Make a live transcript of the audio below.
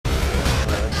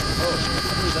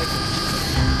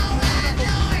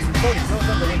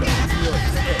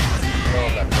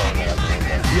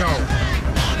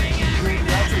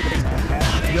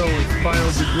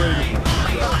ungradable.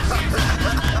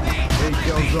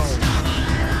 AKL zone.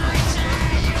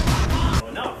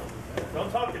 Enough.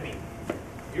 Don't talk to me.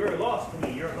 You're lost to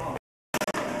me. You're lost.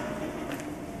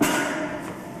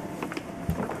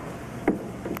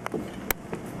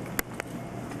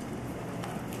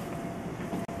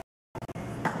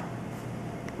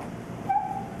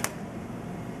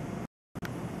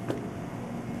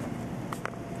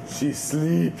 She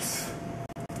sleeps.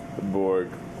 The Borg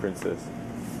princess.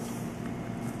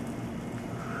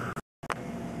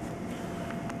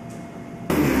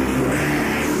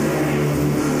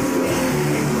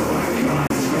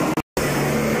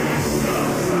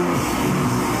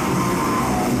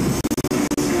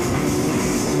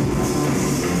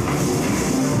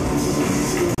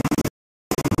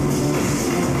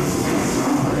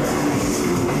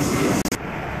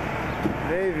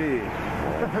 Navy.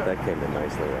 That came in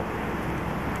nicely.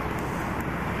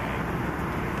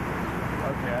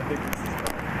 Okay, I think this is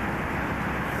fun.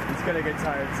 It's gonna get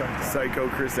tired sometime. Psycho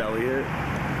Chris Elliott.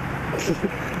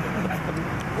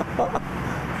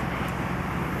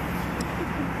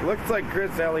 Looks like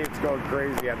Chris Elliott's going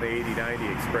crazy on the 8090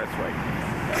 expressway.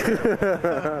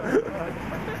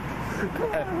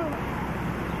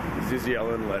 He's just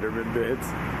yelling Letterman bits.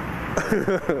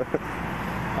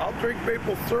 I'll drink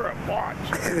maple syrup, watch.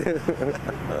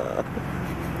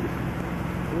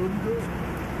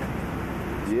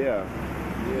 Yeah.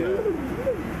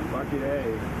 Fucking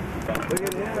A. Look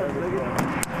at him.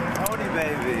 Pony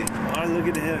baby. Oh, look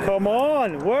at him. Come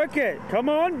on, work it. Come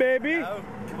on, baby. Oh,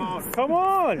 come on. Come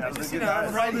on. I'm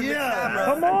right here.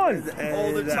 Come on.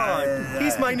 All the time.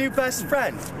 He's my new best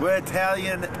friend. We're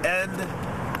Italian and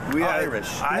we are Irish.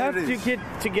 You have to get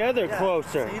together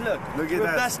closer. See, look Look at we're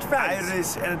that. best friends.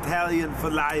 Irish and Italian for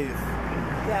life.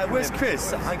 Yeah, where's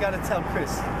Chris? I gotta tell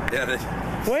Chris. Yeah,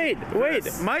 Wait.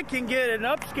 Mike can get an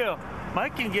upskill.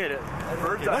 Mike can get it.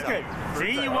 Look at.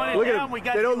 See, you want it Look at down. them. We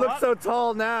got They don't you look up. so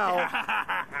tall now.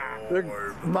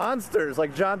 They're monsters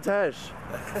like John Tesh.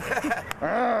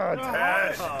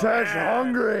 Tesh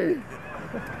hungry.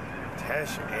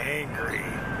 Tesh angry.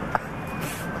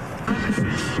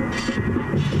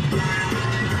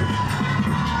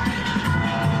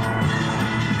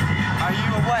 Are you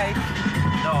awake?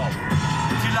 No.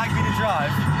 Would you like me to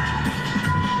drive?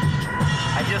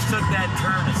 I just took that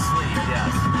turn to sleep.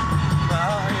 Yes.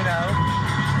 Well, you know.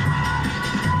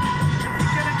 If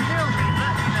you're gonna kill me,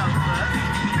 let me know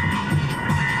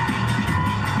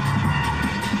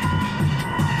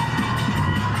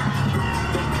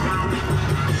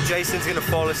first. Jason's gonna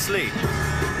fall asleep.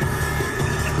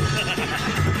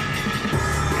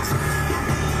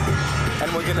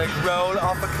 And we're gonna roll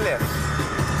off a cliff.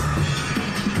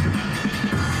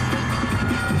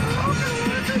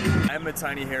 I'm a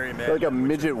tiny hairy man. You're like a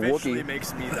midget which eventually Wookiee.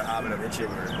 makes me the Hobbit of a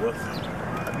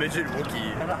midget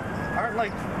Wookiee. Aren't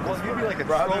like, well, you'd be like a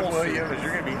Robin troll Williams. because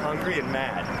you're gonna be hungry and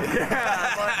mad.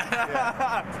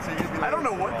 I don't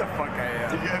know what the fuck I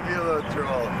am. You're gonna be a little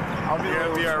troll. I'll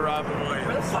be our Robin Williams.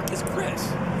 Where the fuck is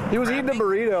Chris? He was eating a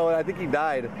burrito and I think he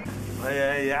died.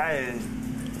 Yeah.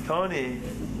 Tony.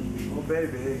 Oh,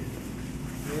 baby.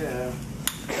 Yeah.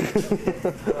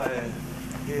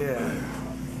 Yeah.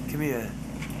 Come here.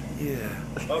 Yeah.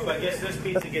 Oh, I guess this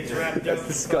pizza gets wrapped up. That's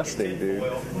disgusting, dude.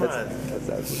 Come on. That's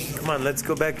absolutely. Come on, let's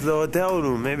go back to the hotel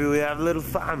room. Maybe we have a little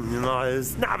fun. You know,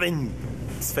 it's nothing.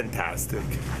 It's fantastic.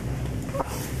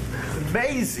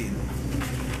 Amazing.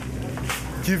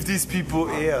 Give these people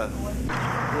air. I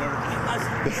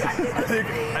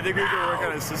think we can work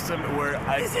on a system where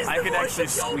I can actually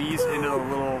squeeze into a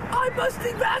little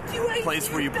place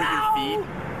where you put your feet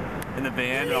in the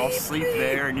van, and I'll sleep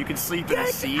there, and you can sleep in the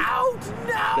seat.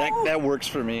 That works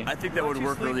for me. I think that would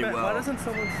work really well. Why doesn't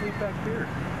someone sleep back here?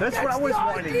 That's what I was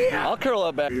wanting. I'll curl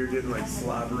up back. You're getting like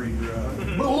slobbery drunk.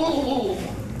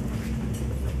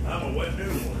 I'm a wet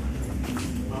noodle.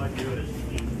 All I do is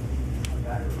eat.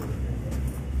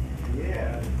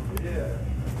 Yeah.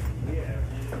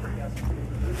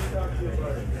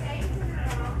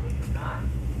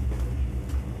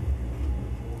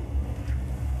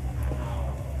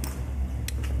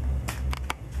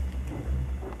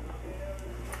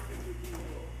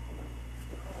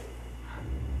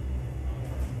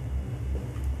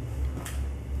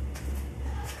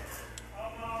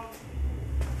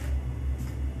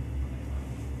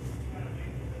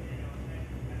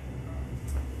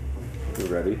 You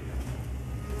ready?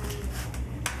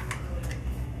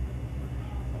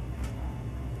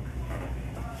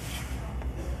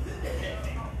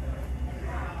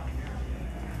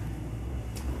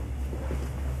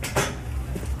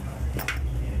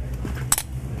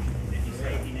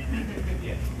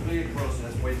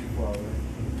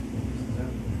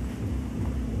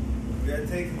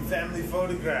 taking family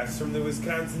photographs from the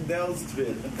Wisconsin Dells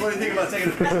trip. What do you think about taking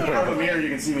a picture of a mirror? You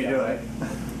can see me do it.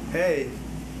 Hey.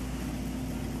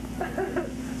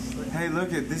 Hey,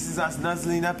 look it. This is us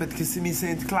nuzzling up at Kissimmee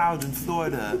St. Cloud in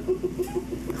Florida.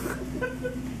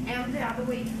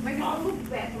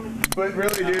 But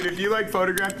really, dude, if you like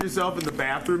photographed yourself in the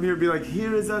bathroom here, be like,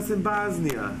 here is us in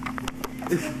Bosnia.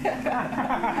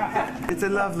 It's a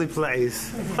lovely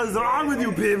place. What's wrong with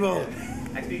you people?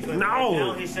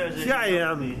 No. Yeah, I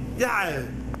am. Yeah.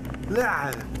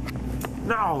 Yeah.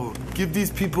 No. Give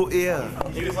these people air.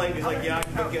 He was like, yeah, I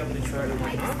can hook you up with the truck.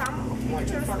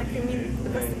 Pictures, like, I mean,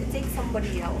 it takes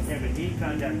somebody else. Yeah, but he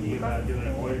contacted you about doing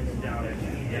a voyage down there.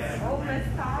 Yeah. Oh,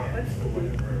 messed up.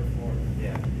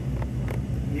 Yeah.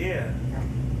 Yeah.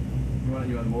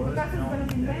 You want more? Because it's going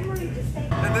to be memory to stay.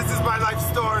 And this is my life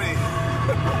story.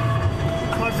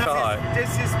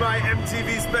 This is my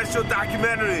MTV special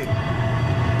documentary.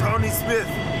 Tony Smith.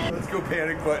 Let's go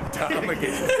panic button Tom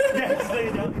again.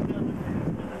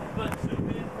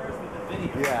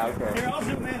 Yeah, okay. Here, I'll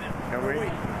zoom in. Can we?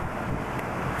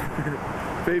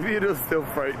 Maybe it'll still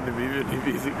frighten him even if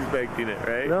he's expecting it,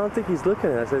 right? No, I don't think he's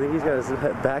looking at us. I think he's got his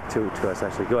back to us,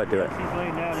 actually. Go ahead, do it. He's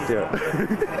laying down. Do it.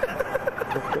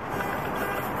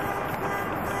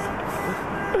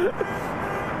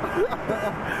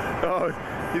 Oh,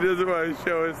 he doesn't want to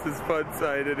show us his fun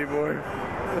side anymore.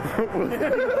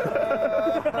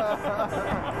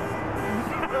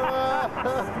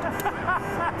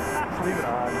 Leave it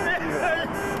on.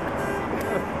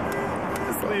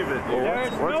 Just leave it. Well,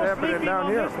 what's happening down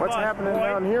here? What's happening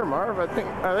down here, Marv? I think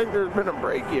there's been a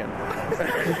break-in.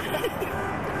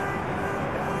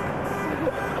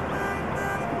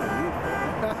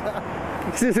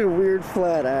 This is a weird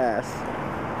flat ass.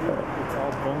 It's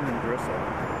all bone and gristle.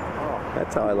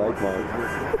 That's how I like mine.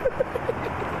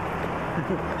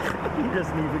 He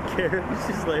doesn't even care. He's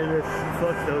just laying there.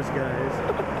 Fuck those guys.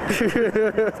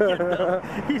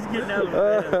 He's getting out of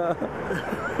bed.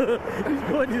 He's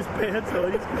putting his pants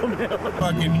on. He's coming out.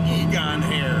 Fucking Egon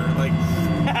hair, like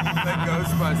the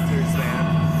Ghostbusters, man.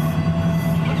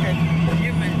 Okay.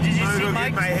 Did you I'm see gonna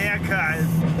Mike? get my hair cut.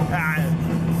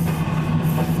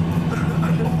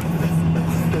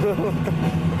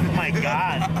 Oh my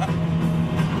God.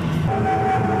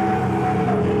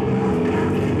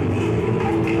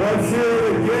 Let's hear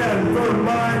it again for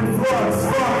Mind Flux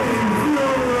fucking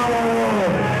funeral.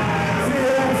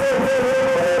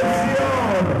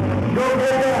 Go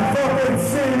get that fucking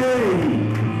CD.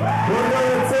 We're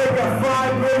gonna take a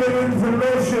 5-minute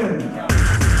intermission.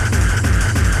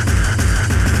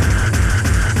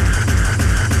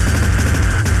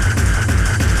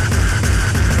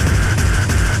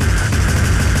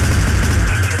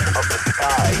 Of the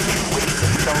sky, in which the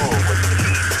soul was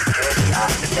released to journey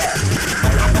after death.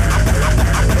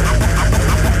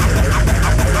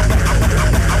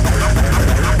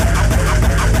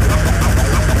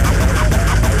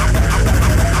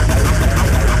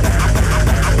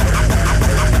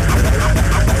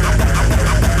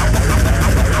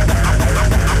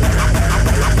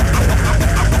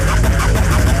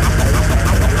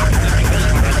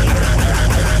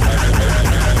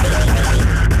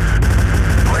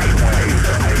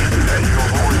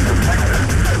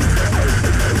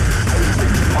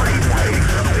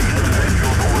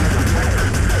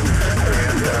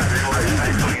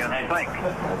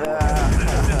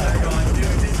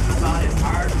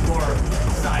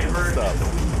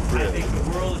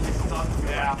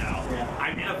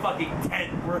 I'm in a fucking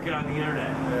tent working on the internet.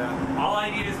 Yeah. All I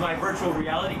need is my virtual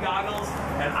reality goggles,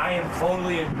 and I am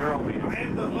totally in girl man. I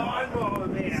am the lawnmower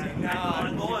man. Now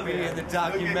I'm going to be in the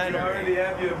documentary. You already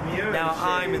have your mirror. Now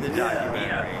I'm in the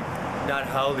documentary. Not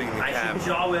holding the camera.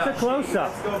 It's a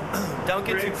close-up. Don't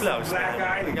get too close,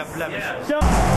 man. We got blemishes. Yeah.